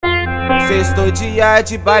Sextou dia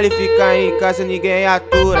de baile, fica em casa, ninguém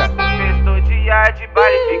atura. Sextou dia de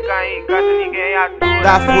baile, fica em casa, ninguém atura.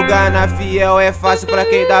 Dar fuga na fiel é fácil pra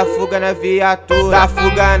quem dá fuga na viatura. Dar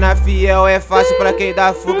fuga na fiel é fácil pra quem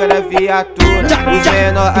dá fuga na viatura. Os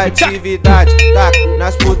menor atividade, taca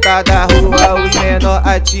nas putas da rua. Os menor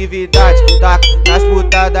atividade, taca nas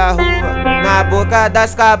putas da rua. Na boca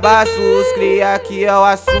das cabaços, os cria que é o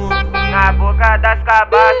assunto. Na boca das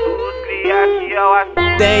cabaços, cria que é o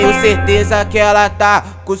assunto. Tenho certeza que ela tá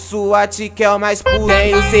com o SWAT que é o mais puro.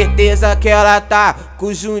 Tenho certeza que ela tá com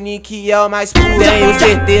o JUNIN que é o mais puro. Tenho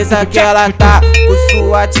certeza que ela tá com o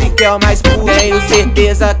SWAT que é o mais puro. Tenho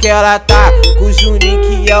certeza que ela tá com o JUNIN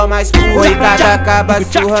que é o mais puro. Oi, cada caba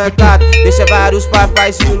surrancado, deixa vários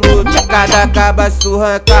papais de luto. Cada caba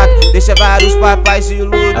surrancado, deixa vários papais de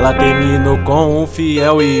luto. Ela terminou com um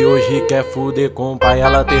fiel e hoje quer fuder com o pai.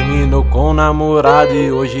 Ela terminou com o namorado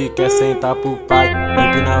e hoje quer sentar pro pai.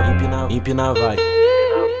 Empina, empina, empina, vai.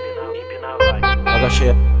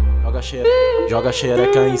 Joga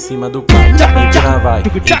xereca em cima do pai.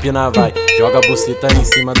 Empina vai, joga a buceta em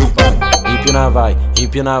cima do pai. Empina vai,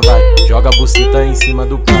 joga a buceta em cima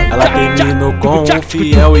do pai. Ela terminou com um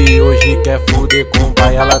fiel e hoje quer fuder com o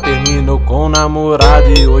pai. Ela terminou com o namorado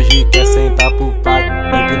e hoje quer sentar pro pai.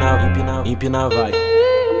 Empina vai.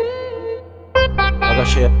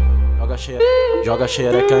 Joga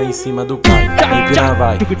xereca em cima do pai. Empina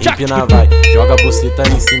vai, joga a buceta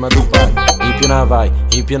em cima do pai.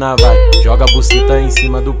 Empina vai, joga a buceta em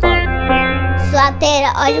cima do pai.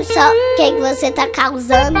 Suateira, olha só o que você tá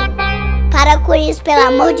causando. Para com isso, pelo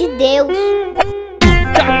amor de Deus.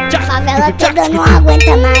 A favela toda não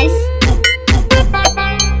aguenta mais.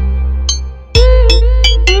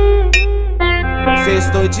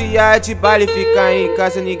 Sextou dia de baile, fica em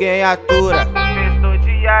casa, ninguém atura. Sextou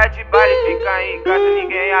dia de baile, fica em casa,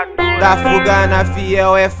 ninguém atura. Dar fuga na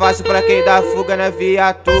fiel é fácil pra quem dá fuga na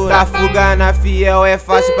viatura. Dar fuga na fiel é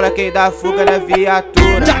fácil pra quem dá fuga na viatura.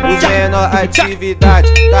 Os menor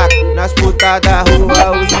atividade, taca nas putas da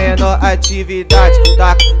rua. Os menor atividade,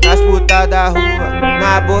 taca nas putas da rua.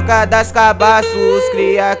 Na boca das cabaços, os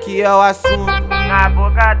cria que é o assunto. Na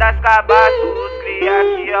boca das cabaços, cria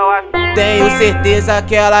que é o assunto. Tenho certeza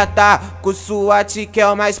que ela tá com o SWAT que é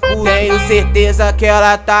o mais puro. Tenho certeza que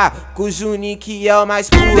ela tá com o JUNIN que é o mais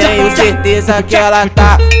puro. Tenho certeza que ela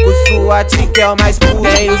tá com o SWAT que é o mais puro.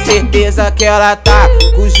 Tenho certeza que ela tá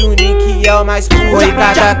com o JUNIN que é o mais puro. Oi,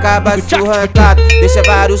 cada caba surrancado, deixa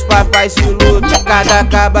vários papais de luto. Cada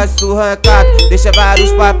caba surrancado, deixa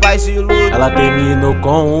vários papais de luto. Ela terminou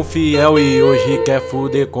com um fiel e hoje quer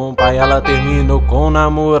fuder com o pai. Ela terminou com o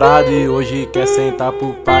namorado e hoje quer sentar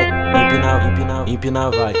pro pai. Empina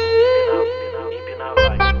vai.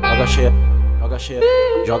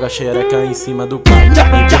 Joga xereca em cima do pai.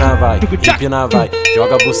 Empina vai,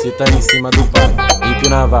 joga a buceta em cima do pai.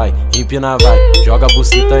 Empina vai, joga a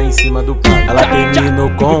buceta em cima do pai. Ela terminou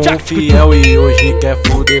com um fiel e hoje quer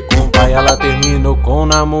fuder com o pai. Ela terminou com o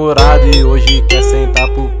namorado e hoje quer sentar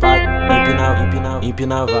pro pai.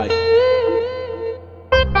 Empina vai.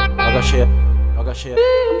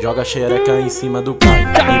 Joga xereca em cima do pai.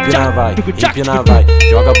 Empina vai,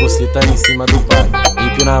 joga a buceta em cima do pai.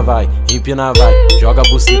 Empina vai, joga a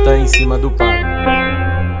buceta em cima do pai.